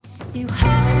You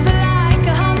hover like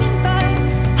a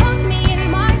hummingbird, hug me in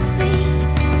my sleep.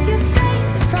 You say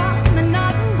that from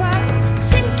another world,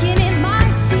 sinking in my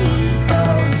sea.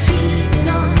 Oh, feeding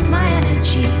on my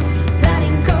energy,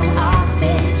 letting go of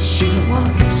it. She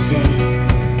won't say.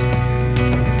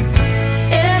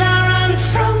 And I run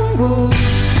from wolves.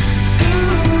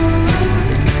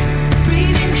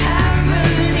 Breathing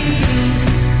heavily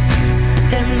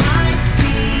at my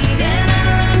feet, and I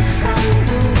run from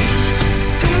wolves.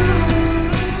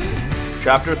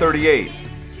 Chapter 38.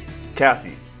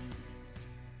 Cassie.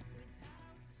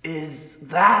 Is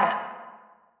that...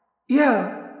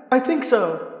 Yeah, I think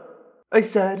so, I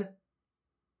said.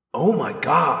 Oh my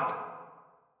God.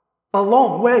 A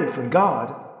long way from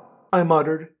God, I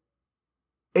muttered.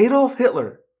 Adolf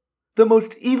Hitler, the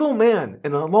most evil man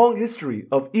in a long history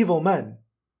of evil men.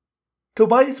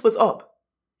 Tobias was up.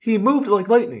 He moved like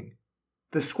lightning.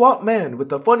 The squat man with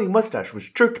the funny mustache was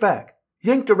jerked back,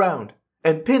 yanked around,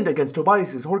 and pinned against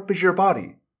Tobias's Hork-Bashir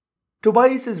body.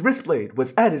 Tobias's wristblade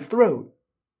was at his throat.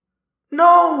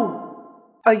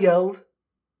 No! I yelled.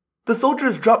 The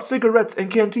soldiers dropped cigarettes and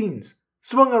canteens,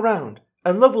 swung around,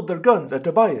 and leveled their guns at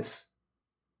Tobias.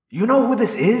 You know who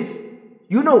this is?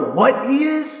 You know what he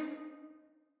is?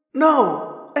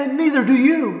 No, and neither do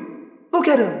you. Look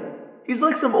at him. He's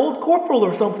like some old corporal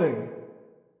or something.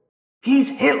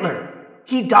 He's Hitler.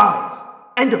 He dies.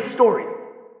 End of story,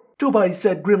 Tobias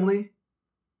said grimly.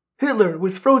 Hitler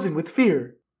was frozen with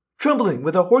fear, trembling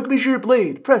with a Hork-Bashir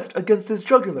blade pressed against his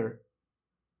jugular.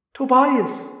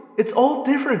 Tobias, it's all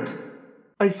different,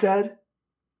 I said.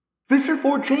 Visser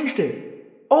 4 changed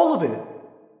it. All of it.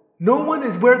 No one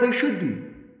is where they should be,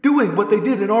 doing what they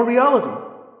did in our reality.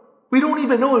 We don't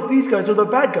even know if these guys are the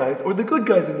bad guys or the good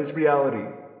guys in this reality.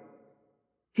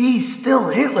 He's still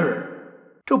Hitler,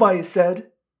 Tobias said.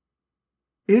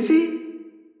 Is he?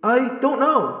 I don't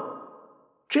know.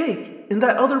 Jake, in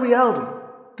that other reality,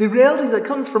 the reality that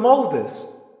comes from all of this,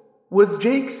 was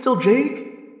Jake still Jake?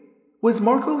 Was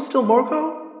Marco still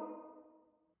Marco?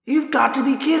 You've got to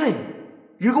be kidding.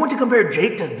 You're going to compare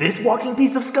Jake to this walking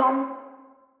piece of scum?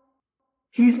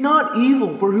 He's not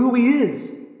evil for who he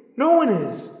is. No one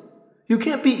is. You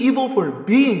can't be evil for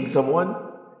being someone.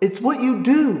 It's what you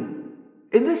do.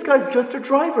 And this guy's just a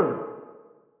driver.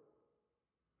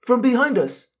 From behind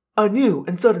us, a new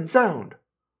and sudden sound.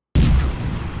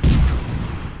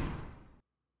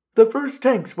 The first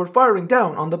tanks were firing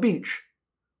down on the beach.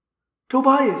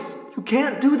 Tobias, you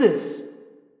can't do this,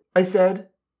 I said.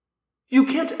 You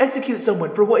can't execute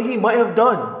someone for what he might have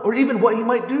done, or even what he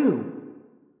might do.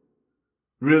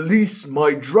 Release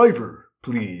my driver,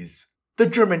 please, the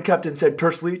German captain said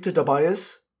tersely to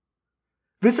Tobias.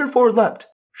 Visser 4 leapt,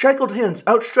 shackled hands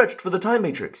outstretched for the time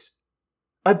matrix.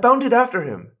 I bounded after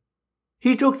him.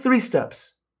 He took 3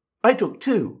 steps. I took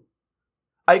 2.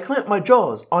 I clamped my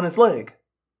jaws on his leg.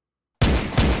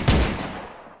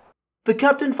 The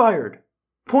captain fired,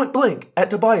 point blank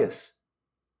at Tobias.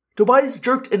 Tobias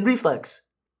jerked in reflex.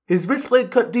 His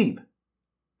wristblade cut deep.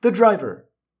 The driver,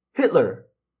 Hitler,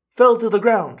 fell to the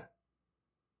ground.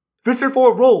 Visser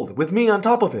 4 rolled with me on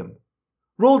top of him,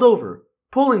 rolled over,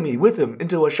 pulling me with him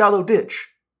into a shallow ditch.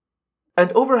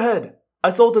 And overhead, I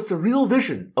saw the surreal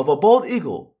vision of a bald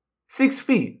eagle, 6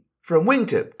 feet from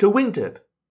wingtip to wingtip.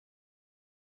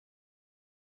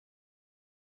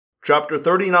 Chapter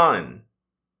 39.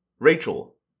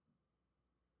 Rachel.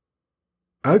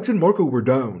 Axe and Marco were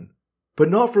down, but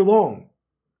not for long.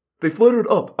 They fluttered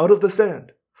up out of the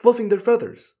sand, fluffing their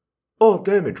feathers, all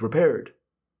damage repaired.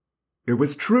 It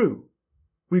was true.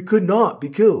 We could not be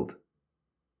killed.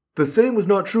 The same was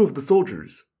not true of the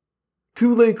soldiers.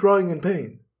 2 lay crying in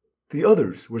pain. The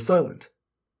others were silent.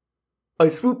 I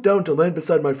swooped down to land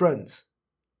beside my friends.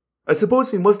 I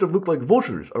suppose we must have looked like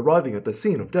vultures arriving at the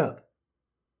scene of death.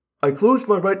 I closed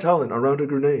my right talon around a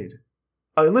grenade.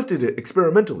 I lifted it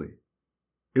experimentally.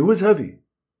 It was heavy.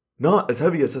 Not as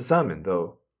heavy as a salmon,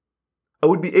 though. I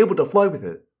would be able to fly with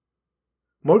it.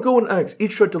 Marco and Axe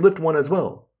each tried to lift one as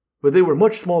well, but they were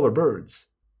much smaller birds.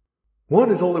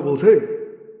 One is all it will take,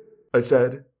 I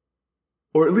said.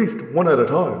 Or at least one at a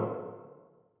time.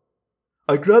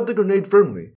 I grabbed the grenade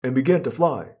firmly and began to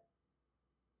fly.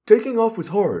 Taking off was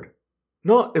hard.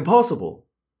 Not impossible,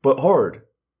 but hard.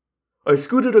 I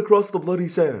scooted across the bloody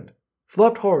sand,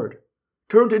 flapped hard,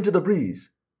 turned into the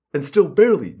breeze, and still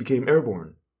barely became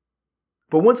airborne.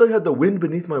 But once I had the wind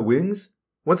beneath my wings,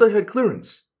 once I had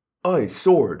clearance, I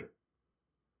soared.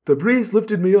 The breeze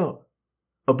lifted me up,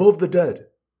 above the dead,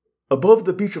 above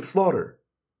the beach of slaughter,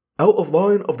 out of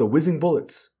line of the whizzing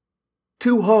bullets,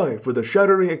 too high for the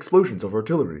shattering explosions of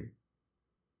artillery.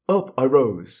 Up I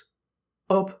rose,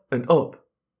 up and up,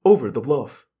 over the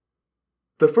bluff.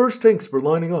 The first tanks were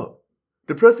lining up,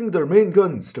 depressing their main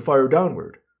guns to fire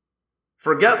downward.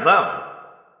 Forget them.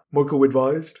 Marco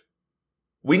advised.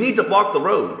 We need to block the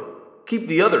road. Keep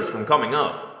the others from coming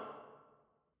up.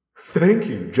 Thank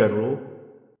you, General,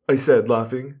 I said,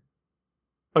 laughing.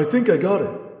 I think I got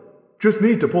it. Just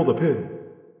need to pull the pin.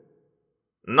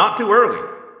 Not too early,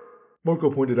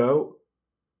 Marco pointed out.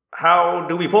 How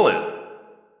do we pull it?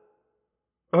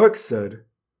 Axe said,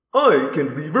 I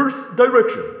can reverse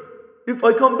direction. If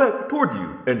I come back toward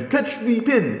you and catch the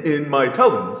pin in my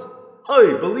talons,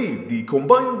 I believe the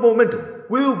combined momentum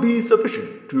will be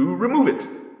sufficient to remove it.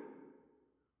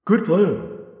 Good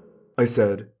plan, I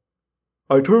said.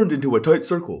 I turned into a tight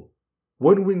circle,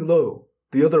 one wing low,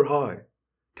 the other high,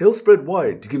 tail spread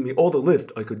wide to give me all the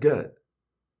lift I could get.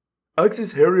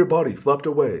 Axe's hairier body flapped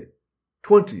away,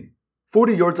 20,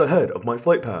 40 yards ahead of my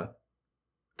flight path.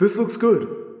 This looks good,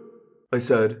 I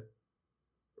said.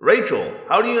 Rachel,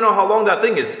 how do you know how long that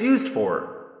thing is fused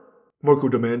for? Marco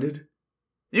demanded.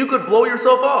 You could blow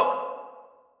yourself up.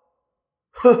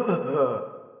 Ha ha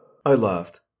ha, I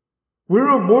laughed.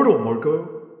 We're immortal,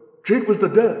 Marco. Jake was the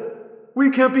death. We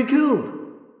can't be killed.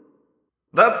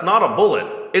 That's not a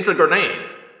bullet. It's a grenade.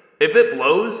 If it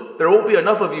blows, there won't be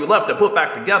enough of you left to put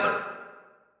back together.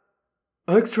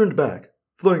 Axe turned back,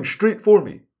 flying straight for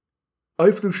me. I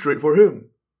flew straight for him.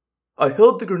 I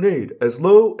held the grenade as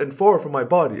low and far from my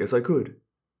body as I could.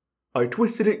 I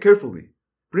twisted it carefully,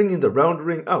 bringing the round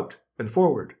ring out and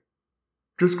forward.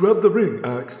 Just grab the ring,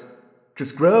 Axe.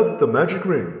 Just grab the magic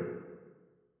ring.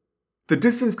 The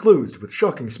distance closed with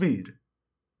shocking speed.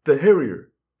 The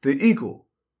Harrier, the Eagle,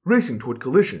 racing toward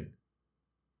collision.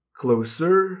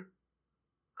 Closer.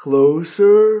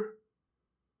 Closer.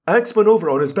 Axe spun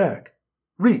over on his back,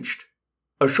 reached.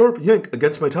 A sharp yank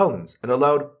against my talons and a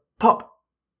loud pop.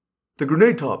 The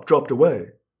grenade top dropped away.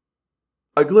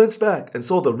 I glanced back and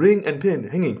saw the ring and pin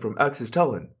hanging from Axe's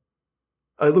talon.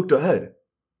 I looked ahead.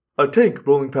 A tank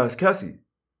rolling past Cassie.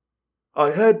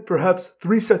 I had perhaps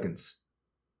 3 seconds.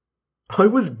 I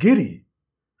was giddy,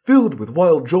 filled with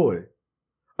wild joy.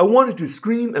 I wanted to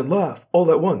scream and laugh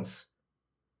all at once.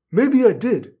 Maybe I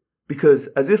did, because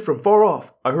as if from far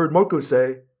off, I heard Marco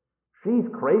say, She's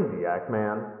crazy,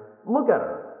 Axeman. Look at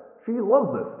her. She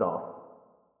loves this stuff.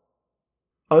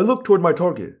 I looked toward my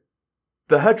target.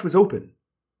 The hatch was open.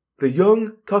 The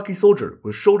young, cocky soldier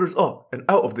was shoulders up and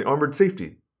out of the armored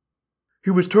safety.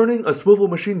 He was turning a swivel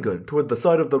machine gun toward the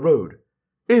side of the road,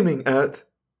 aiming at...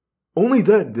 Only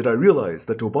then did I realize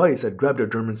that Tobias had grabbed a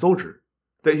German soldier,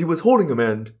 that he was holding him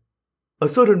and... A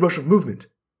sudden rush of movement.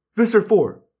 Visser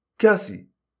 4, Cassie,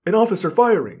 an officer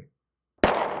firing.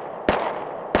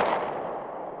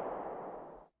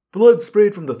 Blood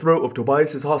sprayed from the throat of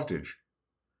Tobias's hostage.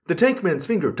 The tankman's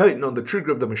finger tightened on the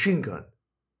trigger of the machine gun.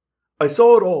 I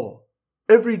saw it all,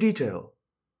 every detail,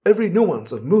 every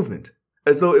nuance of movement,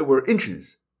 as though it were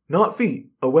inches, not feet,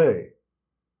 away.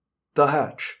 The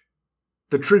hatch.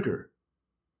 The trigger.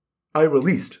 I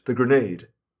released the grenade.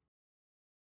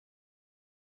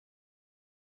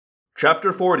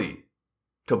 Chapter 40.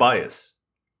 Tobias.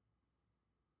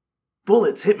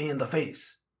 Bullets hit me in the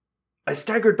face. I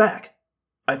staggered back.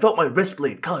 I felt my wrist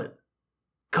blade cut.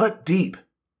 Cut deep.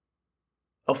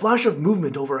 A flash of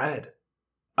movement overhead.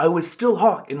 I was still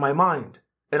Hawk in my mind,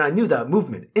 and I knew that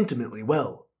movement intimately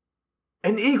well.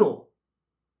 An eagle!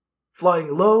 Flying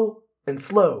low and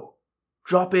slow,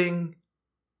 dropping...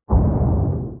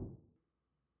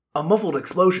 A muffled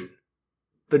explosion.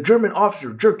 The German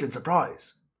officer jerked in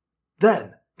surprise.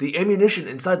 Then, the ammunition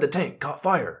inside the tank caught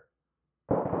fire.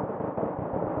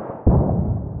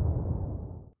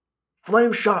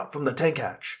 Flame shot from the tank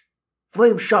hatch.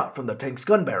 Flame shot from the tank's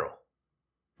gun barrel.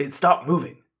 It stopped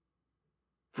moving.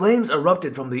 Flames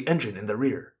erupted from the engine in the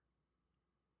rear.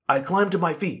 I climbed to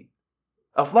my feet.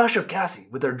 A flash of Cassie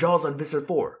with her jaws on Visser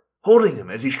 4, holding him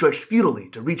as he stretched futilely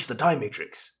to reach the time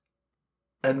matrix.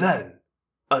 And then,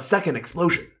 a second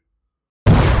explosion.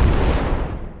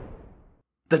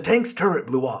 The tank's turret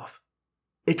blew off.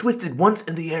 It twisted once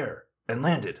in the air and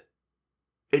landed.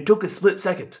 It took a split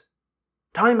second.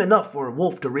 Time enough for a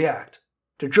wolf to react,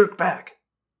 to jerk back.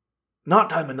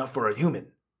 Not time enough for a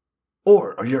human.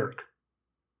 Or a yerk.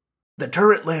 The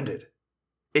turret landed.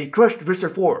 It crushed Visser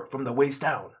 4 from the waist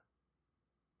down.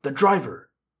 The driver,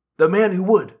 the man who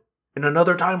would, in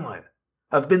another timeline,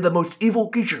 have been the most evil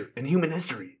creature in human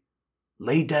history,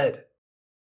 lay dead.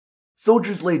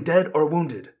 Soldiers lay dead or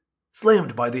wounded,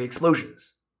 slammed by the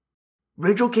explosions.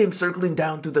 Rachel came circling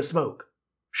down through the smoke.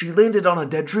 She landed on a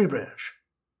dead tree branch.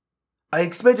 I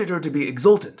expected her to be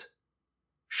exultant.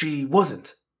 She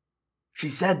wasn't. She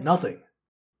said nothing.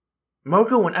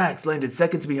 Marco and Axe landed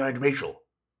seconds behind Rachel.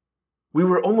 We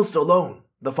were almost alone,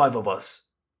 the 5 of us.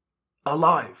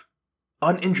 Alive,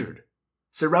 uninjured,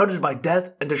 surrounded by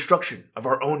death and destruction of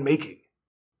our own making.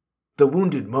 The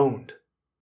wounded moaned.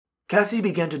 Cassie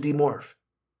began to demorph.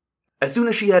 As soon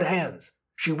as she had hands,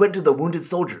 she went to the wounded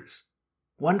soldiers.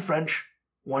 1 French,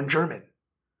 1 German.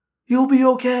 "You'll be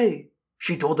okay,"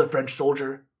 she told the French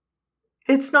soldier.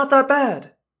 "It's not that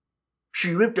bad."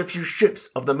 She ripped a few strips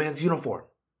of the man's uniform,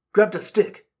 grabbed a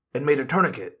stick, and made a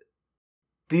tourniquet.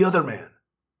 The other man,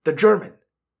 the German,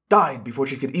 died before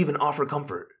she could even offer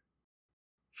comfort.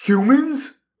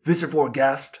 "Humans?" Visser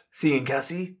gasped, seeing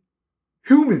Cassie.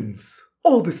 "Humans,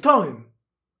 all this time."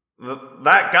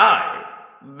 That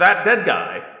guy. That dead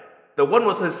guy. The one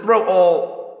with his throat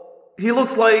all... He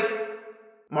looks like...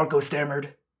 Marco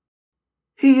stammered.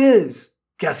 "He is,"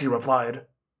 Cassie replied.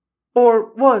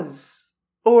 "Or was.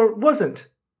 Or wasn't.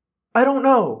 I don't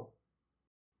know."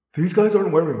 "These guys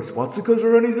aren't wearing swastikas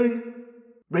or anything?"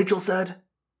 Rachel said.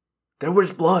 There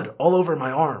was blood all over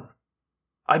my arm.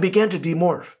 I began to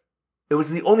demorph. It was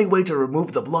the only way to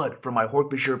remove the blood from my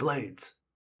Hork-Bashir blades.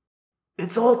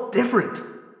 "It's all different,"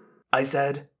 I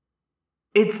said.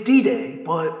 "It's D-Day,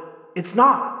 but it's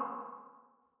not."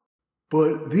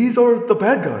 "But these are the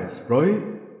bad guys, right?"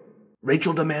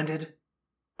 Rachel demanded.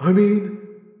 "I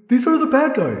mean, these are the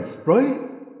bad guys, right?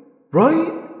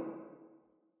 Right?"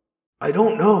 "I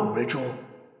don't know, Rachel."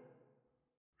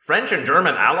 French and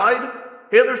German allied?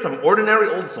 Hitler's some ordinary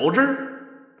old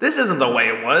soldier? This isn't the way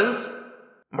it was,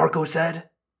 Marco said.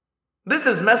 "This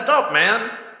is messed up,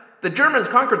 man. The Germans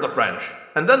conquered the French,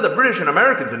 and then the British and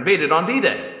Americans invaded on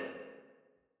D-Day."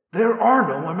 "There are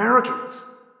no Americans,"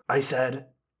 I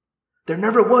said. "There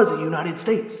never was a United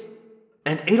States,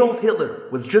 and Adolf Hitler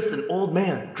was just an old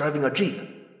man driving a jeep."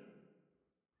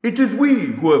 "It is we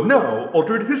who have now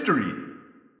altered history,"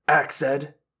 Axe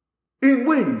said, "in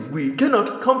ways we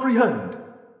cannot comprehend."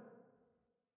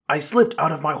 I slipped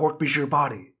out of my Hork-Bashir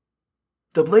body.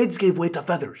 The blades gave way to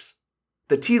feathers.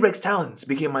 The T-Rex talons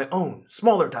became my own,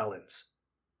 smaller talons.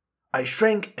 I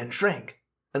shrank,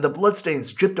 and the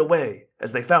bloodstains dripped away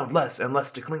as they found less and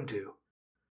less to cling to.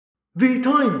 "The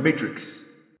time matrix,"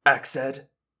 Axe said.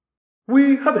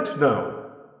 "We have it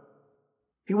now."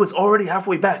 He was already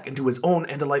halfway back into his own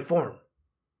Andalite form.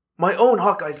 My own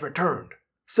Hawkeyes returned,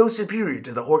 so superior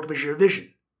to the Hork-Bashir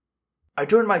vision. I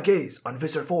turned my gaze on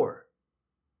Visser 4.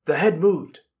 The head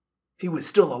moved. He was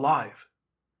still alive.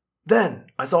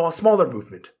 Then I saw a smaller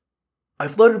movement. I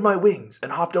fluttered my wings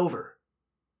and hopped over.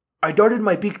 I darted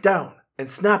my beak down and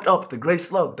snapped up the gray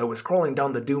slug that was crawling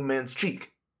down the doomed man's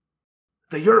cheek.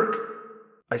 "The Yerk,"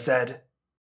 I said.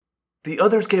 The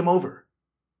others came over.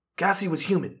 Cassie was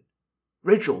human.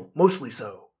 Rachel mostly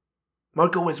so.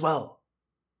 Marco as well.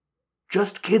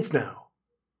 Just kids now.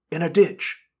 In a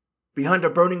ditch. Behind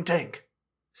a burning tank.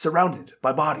 Surrounded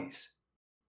by bodies.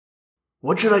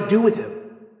 "What should I do with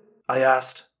him?" I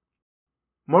asked.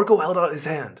 Marco held out his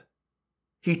hand.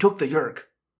 He took the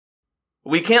Yerk.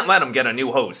 "We can't let him get a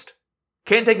new host.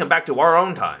 Can't take him back to our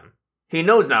own time. He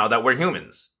knows now that we're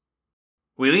humans.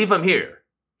 We leave him here.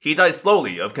 He dies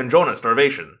slowly of Kandrona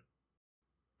starvation."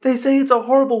 "They say it's a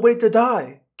horrible way to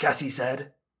die," Cassie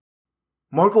said.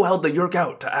 Marco held the Yerk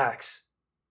out to Axe.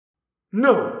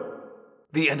 "No,"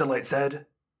 the Andalite said.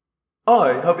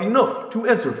 "I have enough to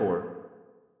answer for."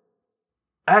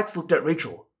 Axe looked at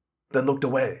Rachel, then looked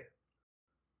away.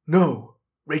 "No,"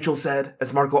 Rachel said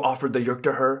as Marco offered the Yerk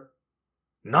to her.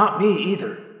 "Not me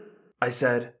either," I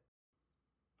said.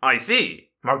 "I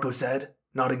see," Marco said,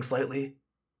 nodding slightly.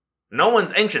 "No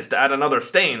one's anxious to add another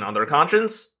stain on their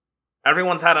conscience?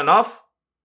 Everyone's had enough?"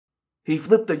 He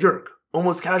flipped the Yerk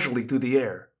almost casually through the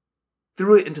air,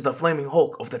 threw it into the flaming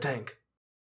hulk of the tank.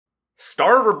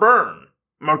 "Starve or burn,"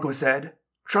 Marco said,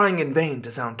 trying in vain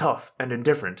to sound tough and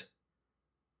indifferent.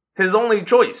 "His only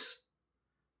choice.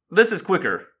 This is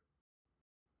quicker."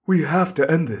 "We have to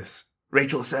end this,"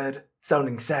 Rachel said,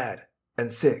 sounding sad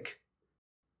and sick.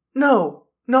 "No,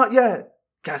 not yet,"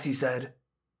 Cassie said.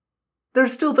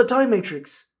 "There's still the time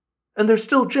matrix, and there's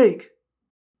still Jake."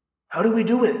 "How do we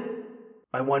do it?"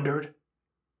 I wondered.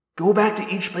 "Go back to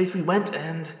each place we went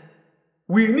and—"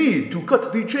 "We need to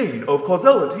cut the chain of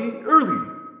causality early,"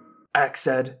 Axe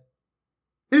said.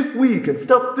 "If we can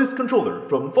stop this controller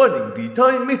from finding the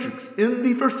time matrix in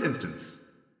the first instance."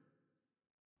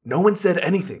 No one said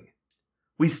anything.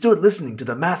 We stood listening to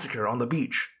the massacre on the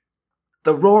beach.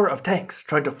 The roar of tanks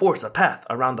trying to force a path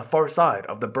around the far side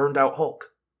of the burned-out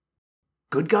hulk.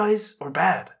 Good guys or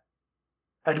bad?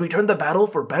 Had we turned the battle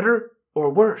for better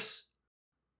or worse?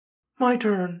 "My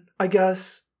turn, I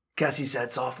guess," Cassie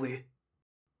said softly.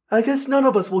 "I guess none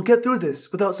of us will get through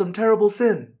this without some terrible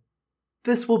sin.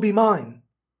 This will be mine."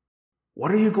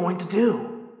 "What are you going to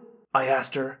do?" I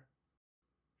asked her.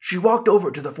 She walked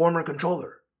over to the former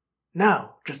controller,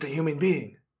 now just a human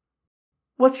being.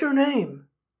 What's your name?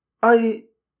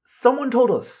 Someone told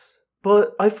us,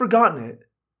 but I've forgotten it.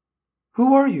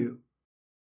 Who are you?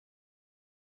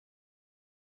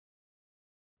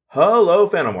 Hello,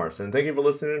 Phantomorphs, and thank you for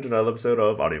listening to another episode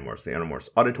of Audiomorphs, the Animorphs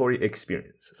Auditory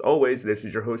Experience. As always, this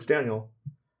is your host, Daniel.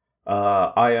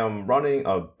 I am running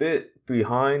a bit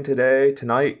behind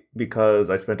tonight, because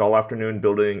I spent all afternoon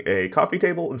building a coffee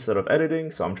table instead of editing,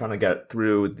 so I'm trying to get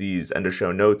through these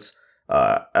end-of-show notes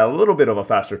at a little bit of a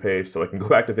faster pace so I can go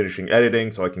back to finishing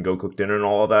editing, so I can go cook dinner and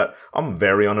all of that. I'm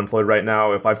very unemployed right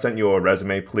now. If I've sent you a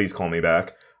resume, please call me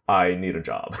back. I need a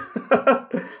job.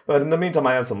 But in the meantime,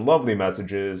 I have some lovely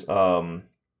messages,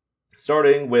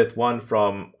 starting with one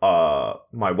from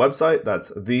my website.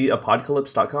 That's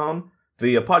theapocalypse.com.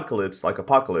 The apocalypse, like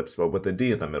apocalypse, but with a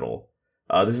D in the middle.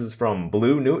 This is from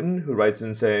Blue Newton, who writes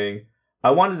in saying,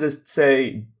 I wanted to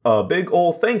say a big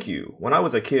ol' thank you. When I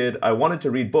was a kid, I wanted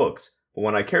to read books, but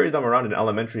when I carried them around in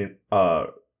elementary,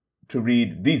 to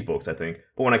read these books, I think.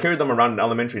 But when I carried them around in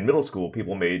elementary and middle school,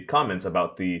 people made comments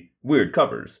about the weird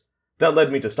covers. That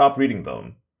led me to stop reading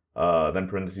them. Then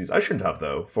parentheses, I shouldn't have,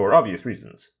 though, for obvious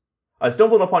reasons. I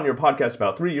stumbled upon your podcast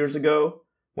about 3 years ago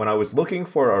when I was looking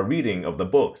for a reading of the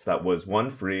books that was 1,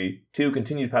 free, 2,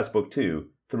 continued past book 2,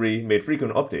 3, made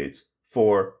frequent updates,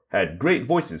 4, had great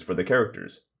voices for the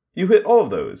characters. You hit all of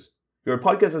those. Your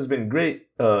podcast has been great,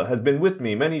 has been with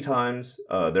me many times.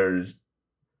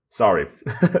 Sorry.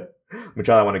 Let me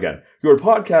try that one again. Your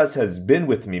podcast has been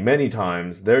with me many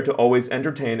times, there to always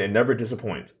entertain and never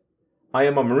disappoint. I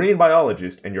am a marine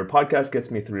biologist, and your podcast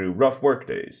gets me through rough work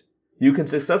days. You can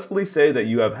successfully say that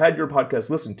you have had your podcast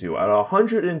listened to at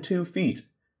 102 feet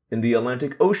in the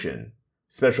Atlantic Ocean.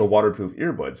 Special waterproof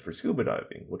earbuds for scuba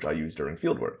diving, which I use during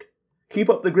fieldwork. Keep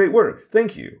up the great work.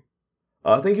 Thank you.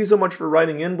 Thank you so much for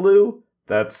writing in, Blue.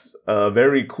 That's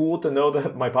very cool to know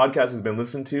that my podcast has been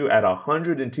listened to at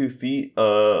 102 feet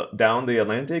down the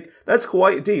Atlantic. That's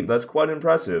quite deep. That's quite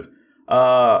impressive.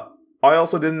 I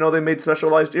also didn't know they made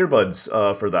specialized earbuds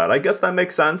for that. I guess that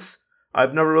makes sense.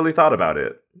 I've never really thought about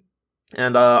it.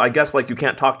 And I guess you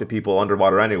can't talk to people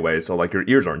underwater anyway, so your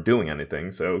ears aren't doing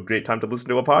anything. So great time to listen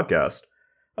to a podcast.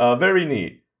 Very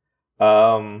neat.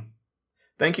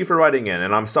 Thank you for writing in,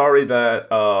 and I'm sorry that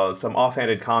some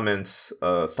offhanded comments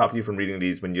stopped you from reading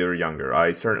these when you were younger.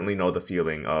 I certainly know the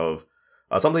feeling of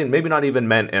something maybe not even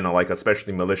meant in a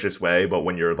especially malicious way, but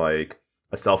when you're a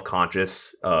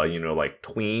self-conscious,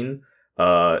 tween,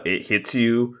 it hits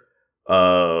you in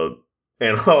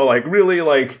a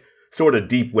really sort of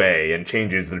deep way and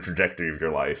changes the trajectory of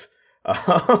your life.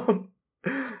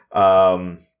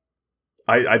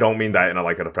 I don't mean that in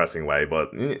a depressing way,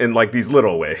 but in these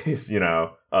little ways,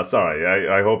 Sorry,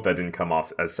 I hope that didn't come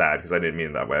off as sad, because I didn't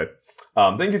mean it that way.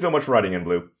 Thank you so much for writing in,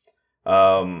 Blue.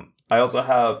 I also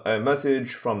have a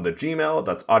message from the Gmail.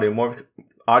 That's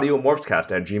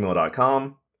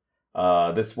audiomorphscast@gmail.com.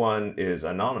 This one is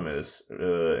anonymous.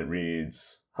 It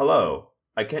reads, Hello,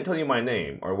 I can't tell you my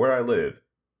name or where I live.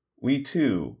 We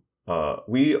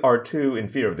are too in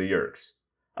fear of the Yerks.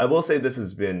 I will say this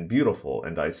has been beautiful,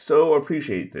 and I so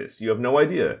appreciate this. You have no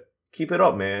idea. Keep it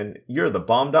up, man. You're the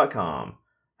bomb.com.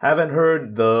 Haven't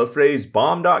heard the phrase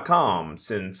bomb.com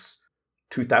since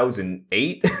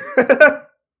 2008.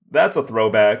 That's a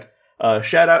throwback.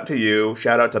 Shout out to you.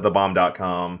 Shout out to the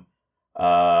bomb.com.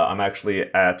 I'm actually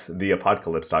at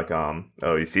theapocalypse.com.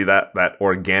 Oh, you see that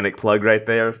organic plug right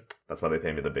there? That's why they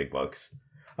pay me the big bucks.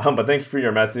 But thank you for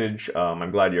your message.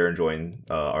 I'm glad you're enjoying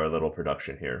our little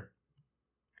production here.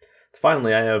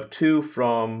 Finally, I have two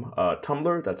from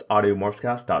Tumblr. That's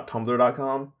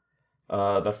audiomorphscast.tumblr.com.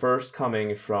 The first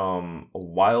coming from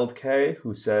Wild K,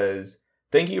 who says,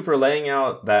 Thank you for laying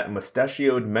out that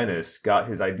mustachioed menace got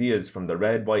his ideas from the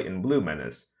red, white, and blue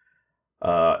menace.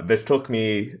 This took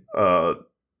me,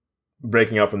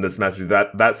 breaking out from this message,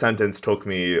 that sentence took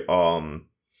me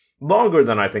longer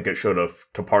than I think it should have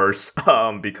to parse,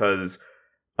 because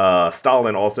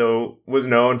Stalin also was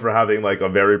known for having a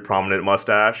very prominent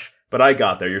mustache. But I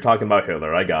got there. You're talking about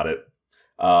Hitler. I got it.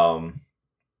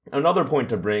 Another point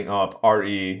to bring up,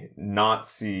 RE,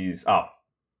 Nazis.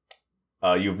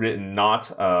 You've written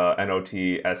not,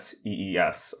 NOTSEES,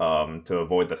 to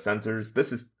avoid the censors.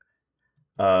 This is,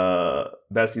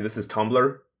 Bessie, this is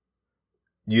Tumblr.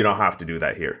 You don't have to do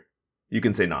that here. You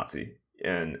can say Nazi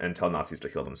and tell Nazis to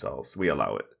kill themselves. We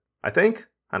allow it. I think?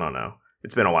 I don't know.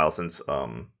 It's been a while since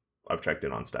I've checked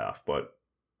in on staff, but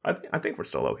I think we're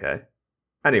still okay.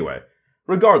 Anyway,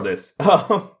 regardless,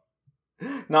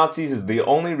 Nazis is the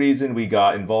only reason we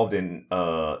got involved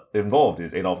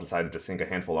is Adolf decided to sink a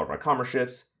handful of our commerce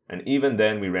ships. And even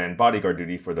then, we ran bodyguard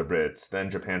duty for the Brits. Then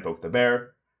Japan poked the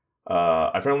bear.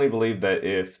 I firmly believe that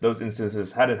if those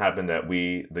instances hadn't happened, that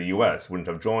we, the U.S., wouldn't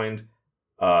have joined.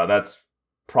 That's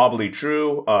probably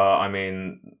true. I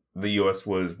mean, the U.S.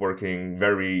 was working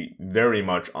very, very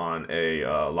much on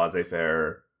a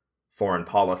laissez-faire foreign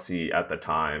policy at the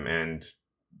time. And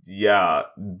yeah,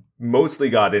 mostly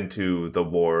got into the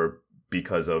war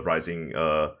because of rising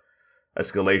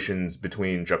escalations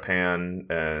between Japan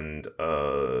and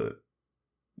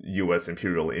U.S.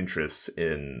 imperial interests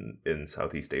in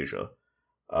Southeast Asia.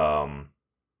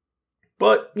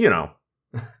 But, you know.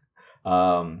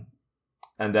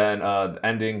 And then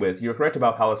ending with, you're correct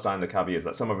about Palestine. The caveat is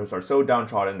that some of us are so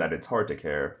downtrodden that it's hard to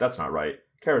care. That's not right.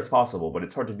 Care is possible, but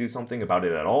it's hard to do something about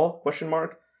it at all? ?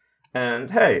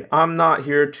 And hey, I'm not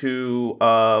here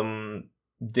to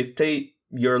dictate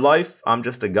your life. I'm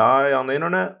just a guy on the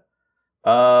internet.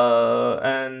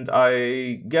 And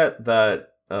I get that,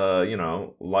 you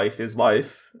know, life is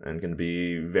life and can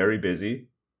be very busy.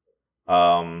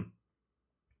 But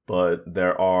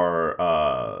there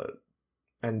are,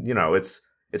 and, you know, it's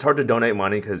hard to donate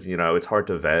money because, you know, it's hard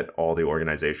to vet all the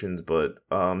organizations, but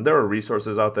there are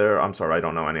resources out there. I'm sorry, I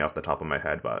don't know any off the top of my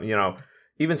head, but, you know,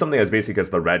 even something as basic as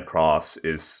the Red Cross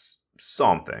is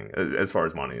something as far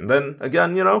as money. And then,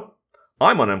 again, you know,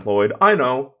 I'm unemployed. I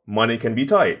know money can be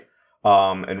tight.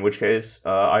 In which case,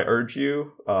 I urge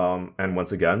you, and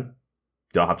once again,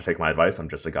 you don't have to take my advice. I'm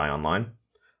just a guy online.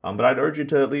 But I'd urge you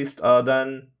to at least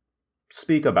then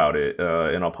speak about it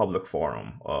in a public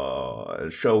forum.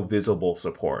 Show visible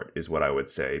support is what I would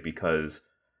say, because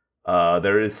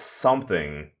there is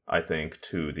something, I think,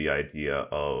 to the idea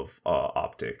of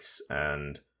optics.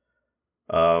 And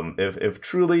if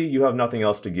truly you have nothing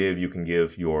else to give, you can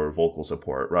give your vocal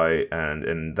support, right? And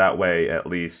in that way, at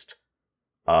least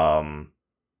add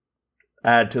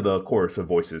to the chorus of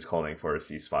voices calling for a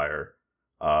ceasefire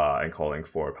and calling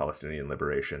for Palestinian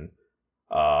liberation.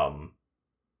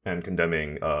 And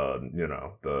condemning, you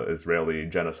know, the Israeli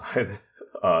genocide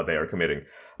they are committing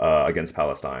against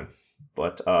Palestine.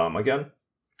 But again,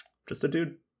 just a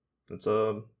dude. That's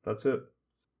it.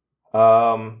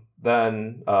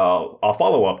 Then I'll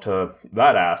follow up to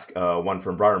that ask. One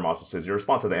from Briar Moss says, your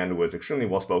response at the end was extremely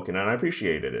well spoken, and I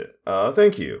appreciated it.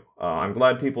 Thank you. I'm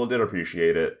glad people did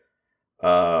appreciate it.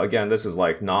 Again, this is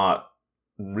like not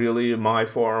really my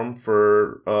forum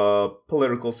for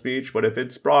political speech, but if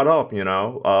it's brought up, you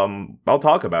know, I'll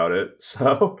talk about it.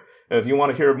 So if you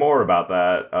want to hear more about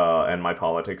that and my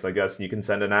politics, I guess you can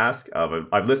send an ask.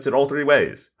 I've listed all 3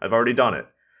 ways. I've already done it.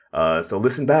 So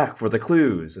listen back for the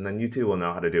clues, and then you too will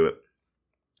know how to do it.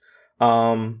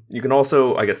 You can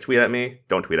also, I guess, tweet at me.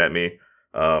 Don't tweet at me.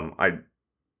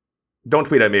 Don't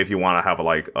tweet at me if you want to have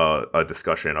a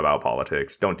discussion about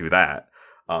politics. Don't do that.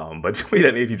 But tweet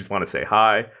at me if you just want to say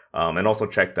hi. And also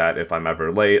check that if I'm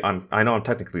ever late. I know I'm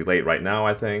technically late right now,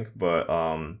 I think, but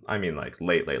I mean like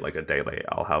late, like a day late.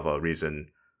 I'll have a reason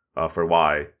for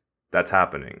why that's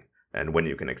happening and when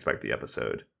you can expect the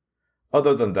episode.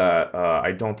 Other than that,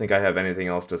 I don't think I have anything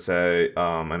else to say.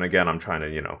 And again, I'm trying to,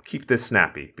 you know, keep this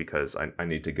snappy because I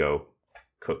need to go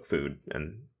cook food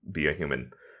and be a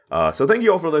human. So thank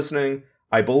you all for listening.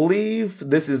 I believe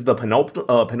this is the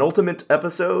penultimate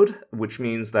episode, which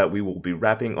means that we will be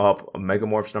wrapping up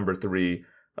Megamorphs number 3,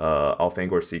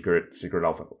 Alfangor Secret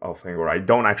Alfangor. I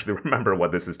don't actually remember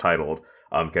what this is titled,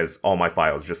 because all my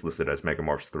files just listed as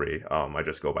Megamorphs 3. I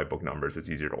just go by book numbers. It's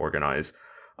easier to organize.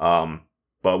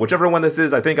 But whichever one this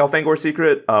is, I think Alfangor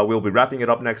Secret, we'll be wrapping it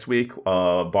up next week,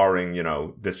 barring, you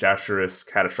know, disastrous,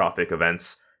 catastrophic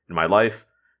events in my life.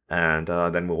 And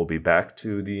then we'll be back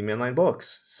to the mainline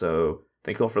books. So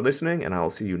thank you all for listening, and I'll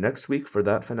see you next week for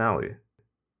that finale.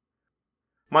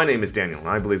 My name is Daniel, and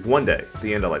I believe one day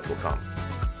the Andalites will come.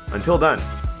 Until then,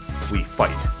 we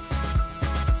fight.